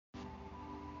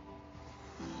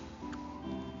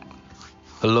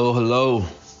Hello, hello.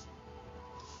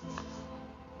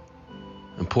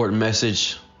 Important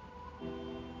message.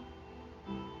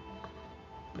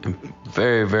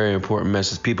 Very, very important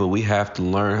message. People, we have to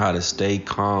learn how to stay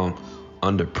calm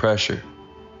under pressure.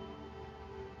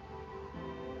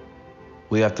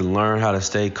 We have to learn how to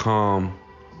stay calm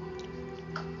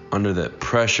under the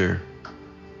pressure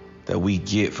that we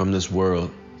get from this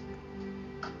world.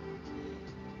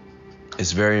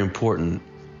 It's very important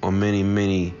on many,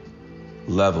 many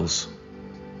levels.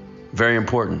 Very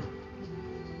important.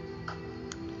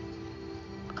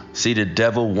 See, the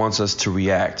devil wants us to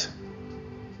react.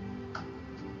 I'm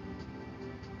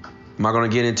not going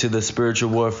to get into the spiritual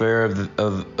warfare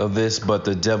of this, but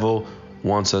the devil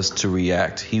wants us to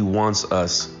react. He wants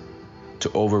us to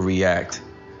overreact,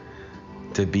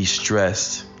 to be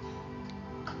stressed.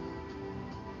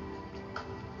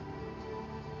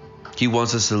 He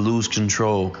wants us to lose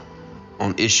control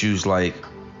on issues like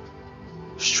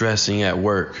stressing at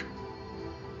work,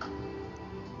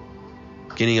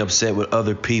 getting upset with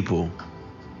other people.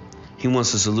 He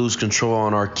wants us to lose control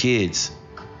on our kids.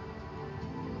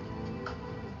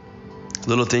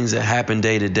 Little things that happen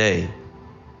day to day.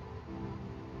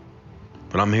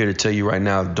 But I'm here to tell you right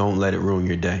now, don't let it ruin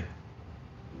your day.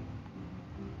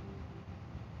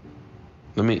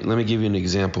 Let me give you an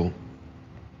example.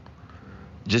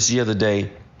 Just the other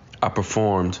day, I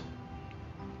performed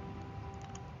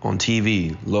on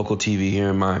TV, local TV here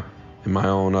in my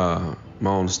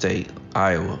own state,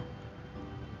 Iowa.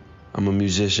 I'm a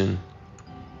musician.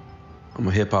 I'm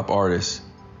a hip hop artist.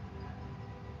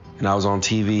 And I was on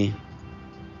TV.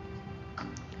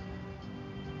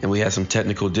 And we had some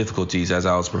technical difficulties as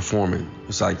I was performing.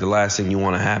 It's like the last thing you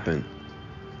want to happen.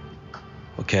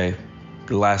 Okay?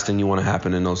 The last thing you want to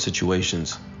happen in those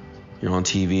situations. You're on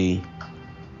TV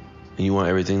and you want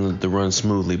everything to run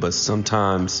smoothly, but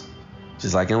sometimes,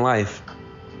 just like in life,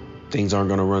 things aren't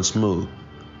going to run smooth.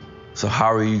 So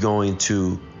how are you going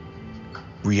to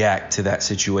react to that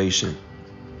situation?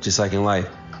 Just like in life,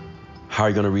 how are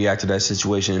you going to react to that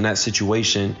situation? In that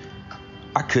situation,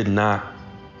 I could not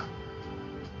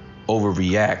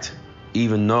overreact,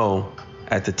 even though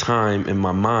at the time in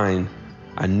my mind,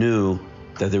 I knew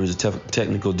that there was a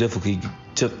technical difficulty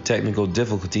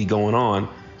going on,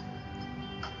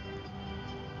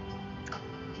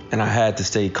 and I had to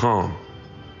stay calm.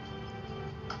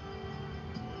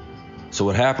 So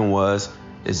what happened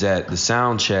is that the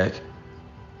sound check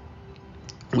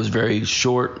was very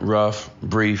short, rough,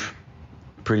 brief,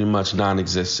 pretty much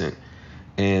non-existent.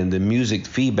 And the music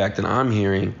feedback that I'm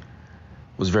hearing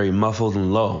was very muffled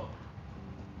and low.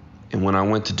 And when I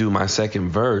went to do my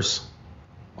second verse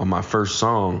on my first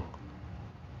song,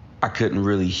 I couldn't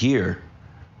really hear.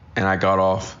 And I got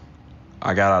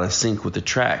out of sync with the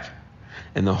track.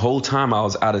 And the whole time I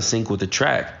was out of sync with the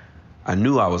track, I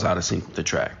knew I was out of sync with the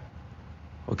track.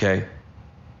 Okay?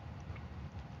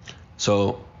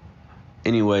 So,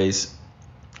 anyways,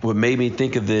 what made me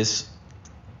think of this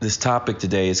topic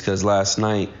today is because last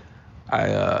night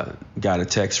I got a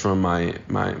text from my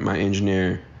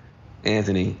engineer,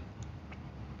 Anthony.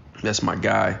 That's my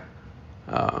guy.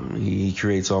 He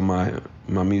creates all my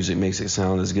music, makes it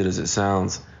sound as good as it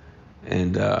sounds.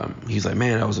 And he's like,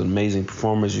 man, that was an amazing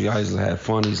performance. You guys had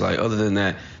fun. He's like, other than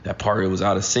that part, it was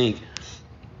out of sync.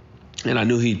 And I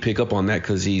knew he'd pick up on that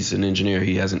because he's an engineer.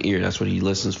 He has an ear. That's what he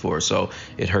listens for. So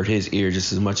it hurt his ear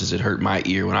just as much as it hurt my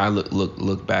ear when I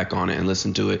look back on it and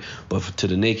listen to it. But to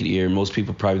the naked ear, most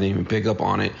people probably didn't even pick up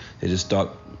on it. They just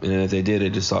thought, and if they did, they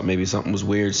just thought maybe something was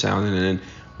weird sounding and then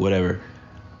whatever.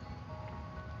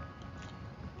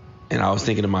 And I was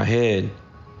thinking in my head,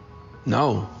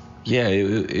 no, yeah,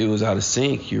 it was out of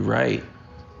sync. You're right.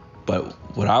 But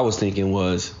what I was thinking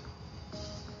was,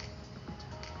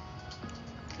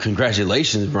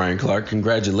 congratulations, Brian Clark.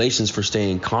 Congratulations for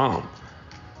staying calm.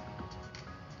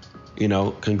 You know,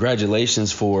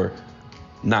 congratulations for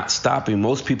not stopping.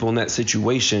 Most people in that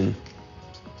situation,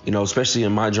 you know, especially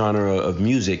in my genre of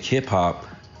music, hip hop,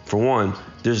 for one,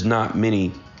 there's not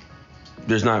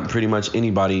pretty much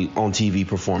anybody on TV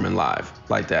performing live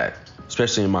like that,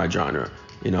 especially in my genre.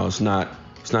 You know, it's not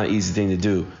an easy thing to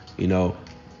do, you know.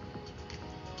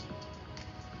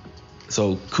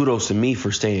 So kudos to me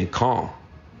for staying calm.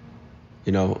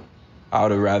 You know, I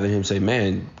would have rather him say,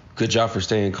 man, good job for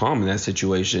staying calm in that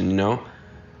situation, you know,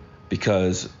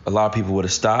 because a lot of people would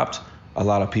have stopped. A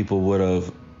lot of people would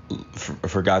have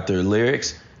forgot their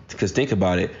lyrics. Because think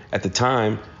about it. At the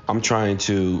time, I'm trying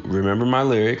to remember my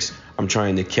lyrics. I'm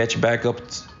trying to catch back up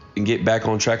and get back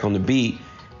on track on the beat.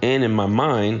 And in my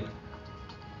mind,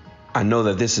 I know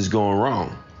that this is going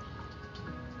wrong.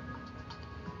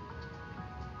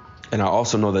 And I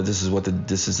also know that this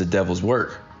is the devil's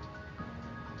work.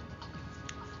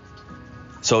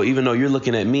 So even though you're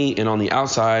looking at me and on the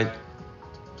outside,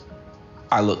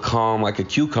 I look calm like a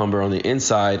cucumber, on the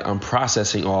inside, I'm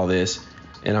processing all this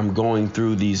and I'm going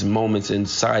through these moments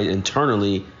inside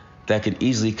internally that could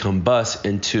easily combust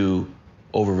into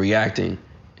overreacting,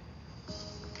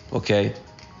 okay?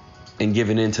 And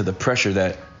giving into the pressure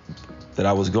that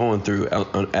I was going through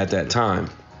at that time.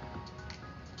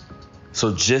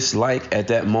 So just like at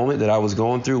that moment that I was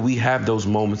going through, we have those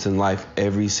moments in life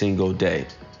every single day.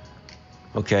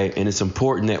 Okay, and it's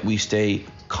important that we stay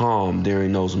calm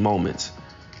during those moments.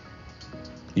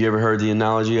 You ever heard the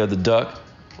analogy of the duck?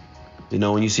 You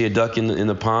know, when you see a duck in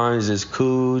the pond, it's just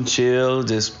cool, chill,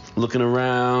 just looking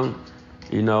around,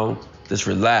 you know, just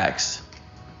relaxed.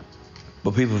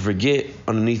 But people forget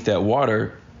underneath that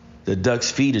water, the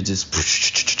duck's feet are just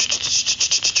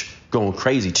going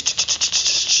crazy.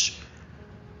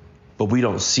 But we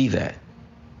don't see that.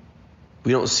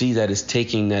 We don't see that it's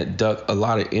taking that duck a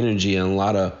lot of energy and a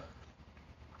lot of,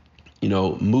 you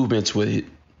know, movements with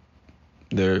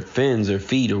their fins or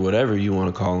feet or whatever you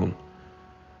want to call them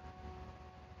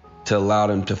to allow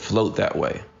them to float that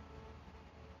way.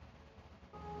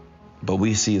 But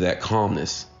we see that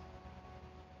calmness.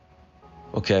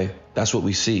 Okay, that's what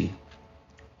we see.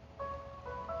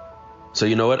 So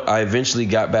you know what? I eventually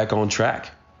got back on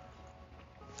track.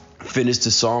 Finished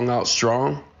the song out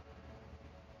strong.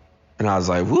 And I was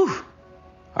like, whew,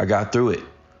 I got through it.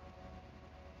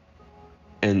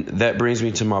 And that brings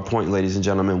me to my point, ladies and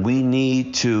gentlemen. We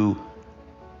need to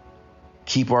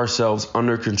keep ourselves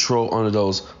under control under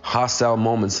those hostile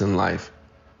moments in life.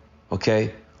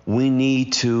 Okay? We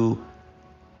need to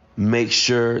make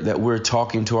sure that we're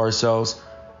talking to ourselves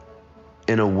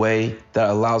in a way that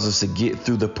allows us to get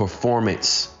through the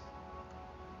performance.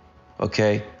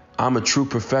 Okay? I'm a true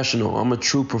professional. I'm a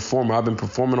true performer. I've been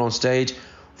performing on stage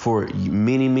for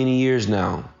many, many years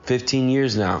now, 15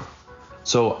 years now.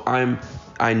 So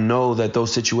I know that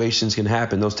those situations can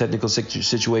happen. Those technical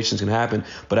situations can happen.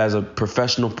 But as a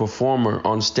professional performer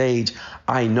on stage,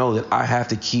 I know that I have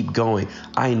to keep going.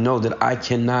 I know that I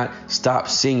cannot stop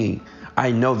singing.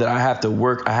 I know that I have to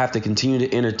work. I have to continue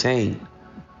to entertain.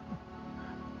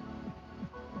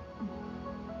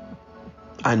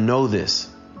 I know this.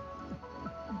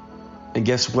 And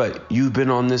guess what? You've been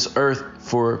on this earth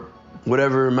for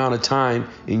whatever amount of time,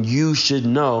 and you should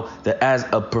know that as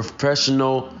a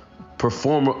professional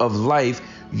performer of life,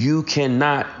 you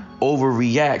cannot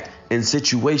overreact in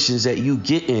situations that you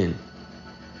get in.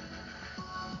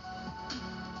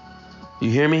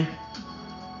 You hear me?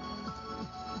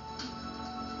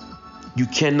 You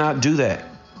cannot do that.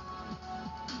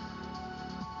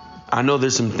 I know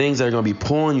there's some things that are going to be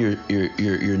pulling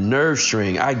your nerve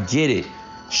string. I get it.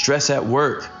 Stress at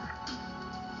work.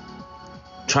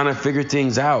 Trying to figure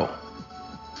things out.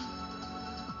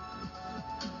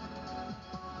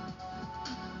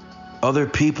 Other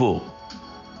people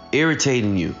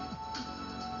irritating you.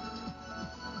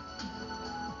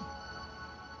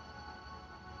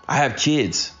 I have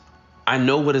kids. I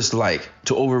know what it's like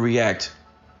to overreact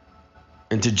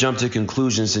and to jump to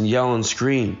conclusions and yell and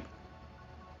scream.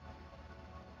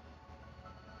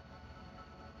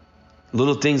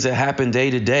 Little things that happen day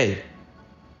to day.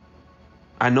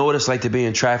 I know what it's like to be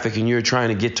in traffic and you're trying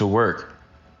to get to work.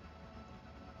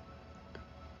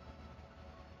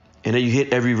 And then you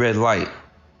hit every red light.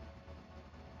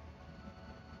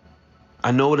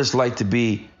 I know what it's like to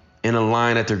be in a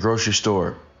line at the grocery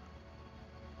store.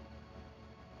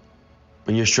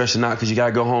 When you're stressing out because you got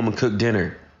to go home and cook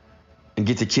dinner and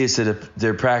get the kids to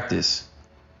their practice.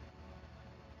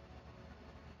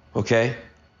 Okay?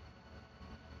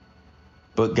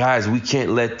 But guys, we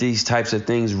can't let these types of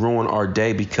things ruin our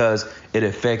day because it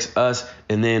affects us,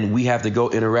 and then we have to go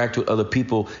interact with other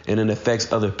people and it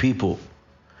affects other people.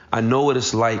 I know what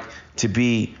it's like to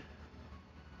be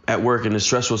at work in a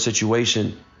stressful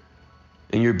situation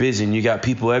and you're busy and you got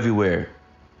people everywhere.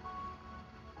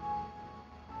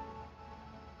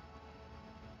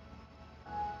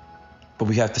 But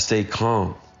we have to stay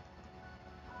calm.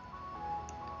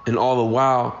 And all the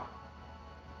while,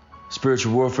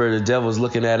 spiritual warfare, the devil's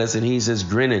looking at us and he's just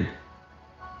grinning.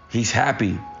 He's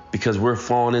happy because we're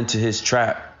falling into his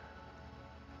trap.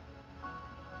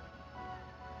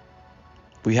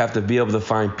 We have to be able to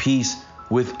find peace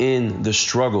within the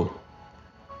struggle.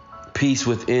 Peace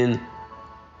within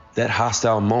that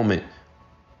hostile moment.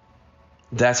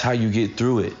 That's how you get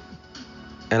through it.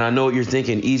 And I know what you're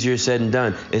thinking, easier said than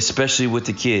done, especially with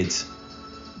the kids.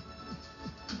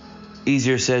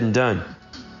 Easier said than done.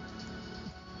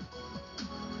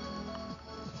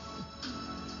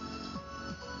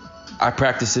 I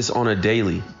practice this on a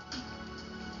daily.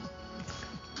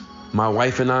 My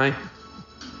wife and I,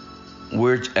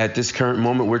 we're at this current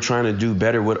moment, we're trying to do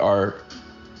better with our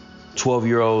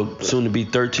 12-year-old, soon to be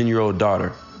 13-year-old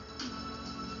daughter.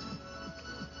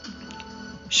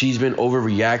 She's been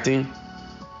overreacting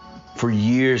for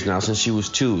years now, since she was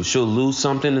 2. She'll lose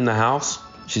something in the house.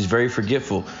 She's very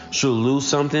forgetful. She'll lose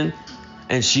something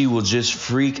and she will just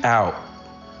freak out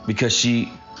because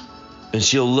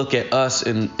she'll look at us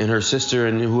and her sister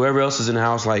and whoever else is in the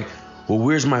house like, well,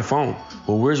 where's my phone?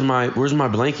 Well, where's my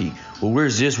blankie? Well,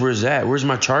 where's this? Where's that? Where's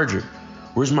my charger?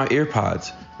 Where's my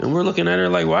AirPods? And we're looking at her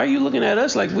like, why are you looking at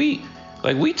us like we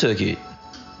took it?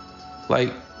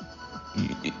 Like,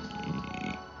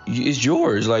 it's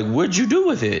yours. Like, what'd you do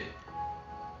with it?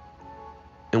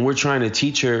 And we're trying to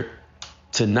teach her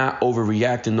to not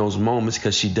overreact in those moments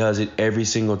because she does it every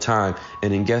single time.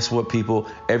 And then guess what, people?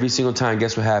 Every single time,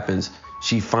 guess what happens?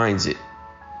 She finds it.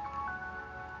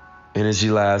 And then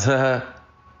she laughs,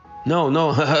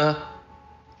 No,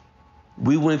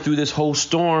 we went through this whole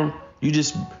storm. You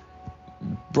just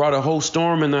brought a whole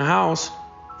storm in the house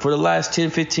for the last 10,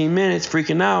 15 minutes,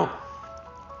 freaking out.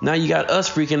 Now you got us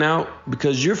freaking out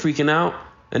because you're freaking out.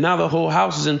 And now the whole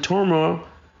house is in turmoil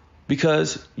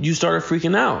because you started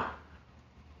freaking out.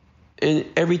 And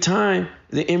every time,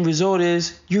 the end result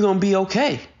is you're going to be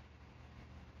okay.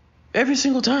 Every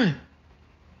single time.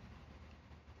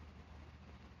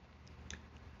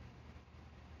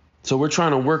 So we're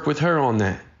trying to work with her on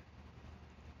that.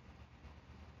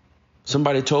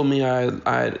 Somebody told me I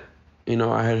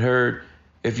had heard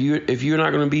if you're not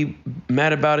going to be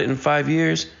mad about it in 5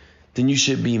 years, then you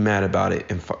should be mad about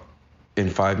it in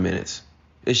 5 minutes.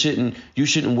 You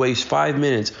shouldn't waste 5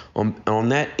 minutes on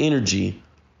that energy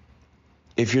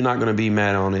if you're not going to be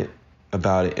mad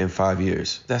about it in 5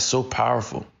 years. That's so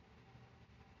powerful.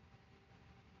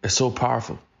 It's so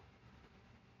powerful.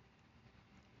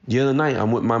 The other night,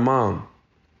 I'm with my mom,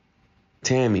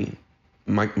 Tammy,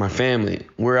 my family.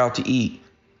 We're out to eat,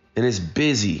 and it's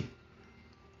busy.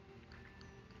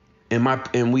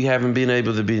 And we haven't been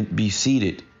able to be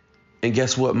seated. And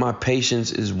guess what? My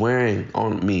patience is wearing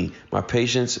on me. My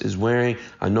patience is wearing.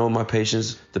 I know the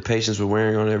patience were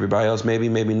wearing on everybody else. Maybe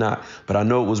not. But I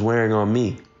know it was wearing on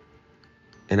me.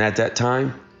 And at that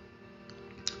time,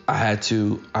 I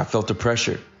felt the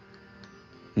pressure.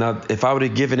 Now, if I would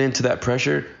have given in to that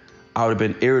pressure, I would have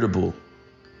been irritable.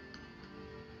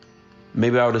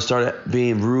 Maybe I would have started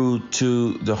being rude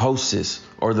to the hostess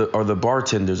or the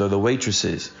bartenders or the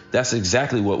waitresses. That's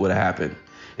exactly what would have happened.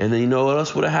 And then you know what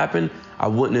else would have happened? I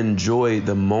wouldn't enjoy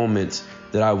the moments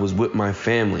that I was with my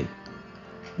family.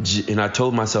 And I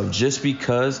told myself, just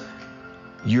because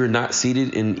you're not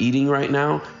seated and eating right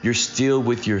now, you're still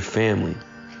with your family.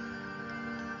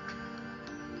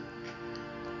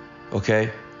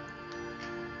 Okay?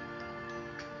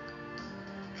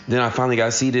 Then I finally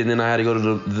got seated, and then I had to go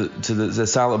to the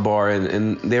salad bar,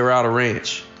 and they were out of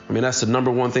ranch. I mean, that's the number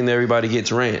one thing that everybody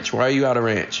gets, ranch. Why are you out of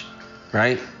ranch?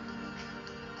 Right?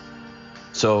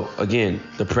 So again,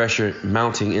 the pressure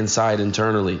mounting inside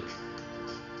internally.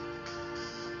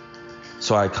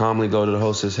 So I calmly go to the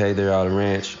hostess, hey, they're out of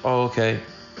ranch. Oh, okay.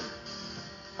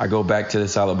 I go back to the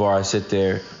salad bar, I sit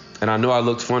there, and I know I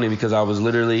looked funny because I was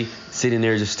literally sitting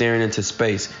there just staring into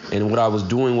space. And what I was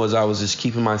doing was I was just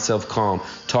keeping myself calm,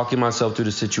 talking myself through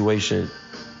the situation.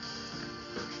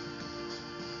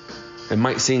 It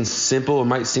might seem simple, it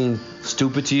might seem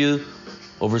stupid to you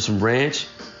over some ranch,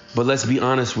 but let's be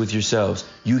honest with yourselves.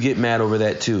 You get mad over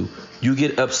that too. You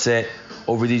get upset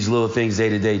over these little things day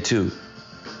to day too.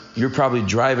 You're probably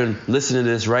driving, listening to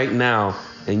this right now,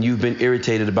 and you've been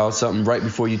irritated about something right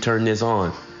before you turn this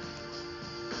on.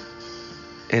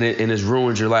 And it's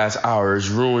ruined your last hour. It's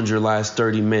ruined your last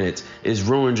 30 minutes. It's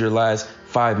ruined your last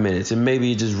 5 minutes. And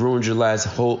maybe it just ruined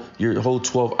your whole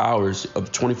 12 hours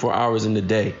of 24 hours in the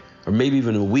day. Or maybe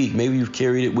even a week. Maybe you've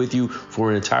carried it with you for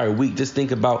an entire week. Just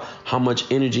think about how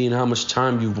much energy and how much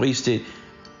time you've wasted,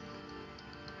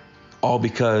 all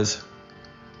because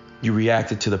you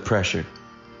reacted to the pressure.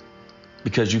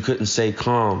 Because you couldn't stay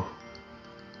calm.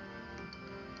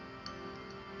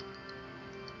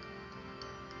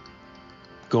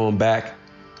 Going back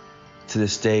to the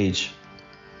stage.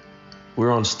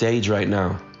 We're on stage right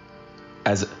now.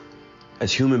 As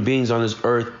human beings on this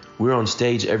earth, we're on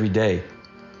stage every day.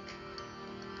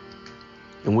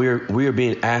 And we are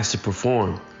being asked to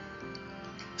perform.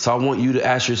 So I want you to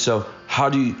ask yourself, how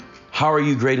are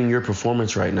you grading your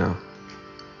performance right now?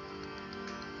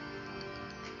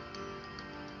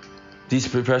 These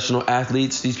professional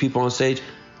athletes, these people on stage,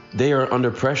 they are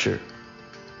under pressure.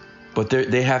 But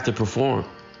they have to perform.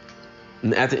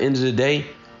 And at the end of the day,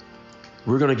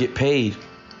 We're going to get paid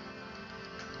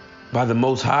by the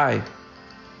Most High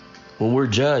when we're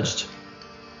judged.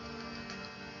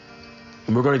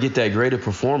 And we're going to get that greater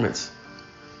performance.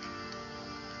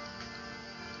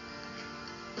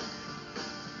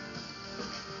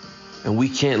 And we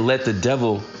can't let the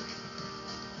devil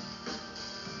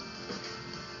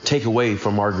take away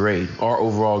from our grade, our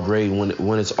overall grade,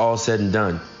 when it's all said and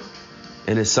done.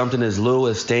 And it's something as little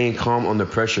as staying calm under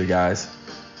pressure, guys.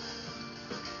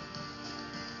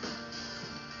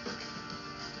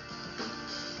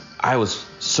 I was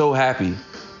so happy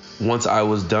once I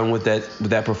was done with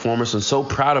that performance, and so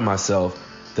proud of myself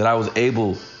that I was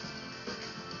able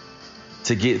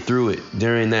to get through it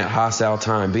during that hostile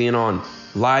time, being on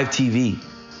live TV,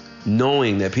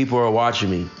 knowing that people are watching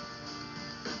me,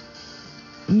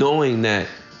 knowing that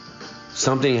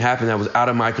something happened that was out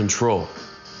of my control.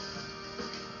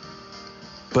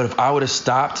 But if I would have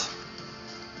stopped,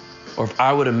 or if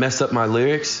I would have messed up my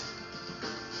lyrics,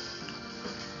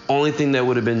 only thing that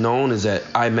would have been known is that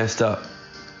I messed up.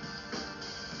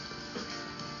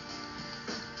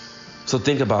 So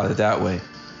think about it that way.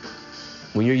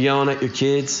 When you're yelling at your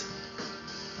kids,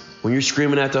 when you're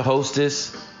screaming at the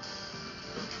hostess,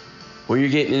 when you're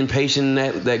getting impatient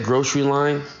in that grocery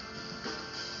line,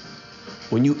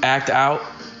 when you act out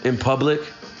in public,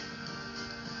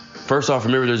 first off,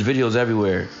 remember there's videos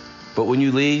everywhere. But when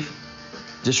you leave,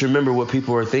 just remember what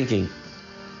people are thinking.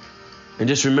 And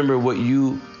just remember what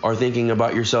you are thinking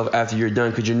about yourself after you're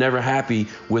done, because you're never happy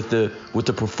with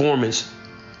the performance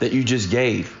that you just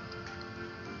gave.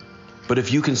 But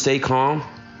if you can stay calm,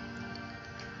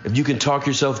 if you can talk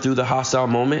yourself through the hostile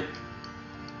moment,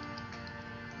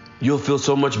 you'll feel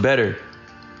so much better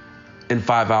in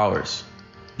 5 hours.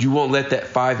 You won't let that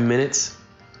 5 minutes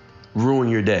ruin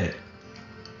your day.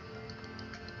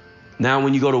 Now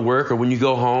when you go to work or when you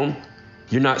go home,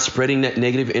 you're not spreading that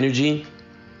negative energy.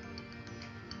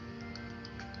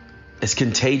 It's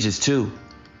contagious too,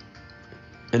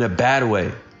 in a bad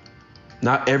way.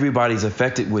 Not everybody's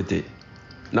affected with it.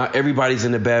 Not everybody's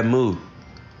in a bad mood.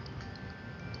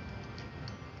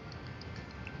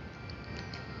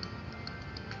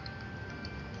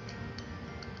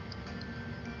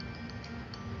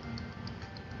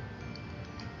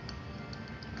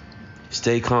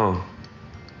 Stay calm.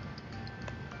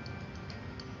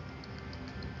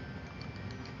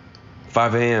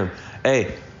 $5 a.m.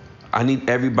 Hey, I need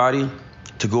everybody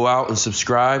to go out and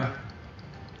subscribe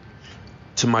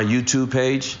to my YouTube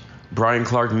page, Brian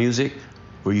Clark Music,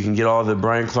 where you can get all the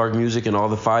Brian Clark music and all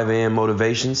the 5 a.m.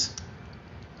 motivations.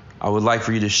 I would like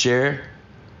for you to share.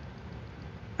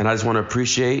 And I just want to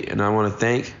appreciate and I want to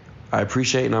thank. I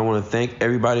appreciate and I want to thank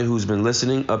everybody who's been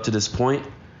listening up to this point.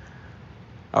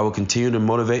 I will continue to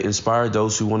motivate and inspire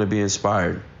those who want to be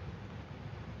inspired.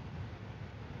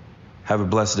 Have a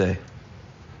blessed day.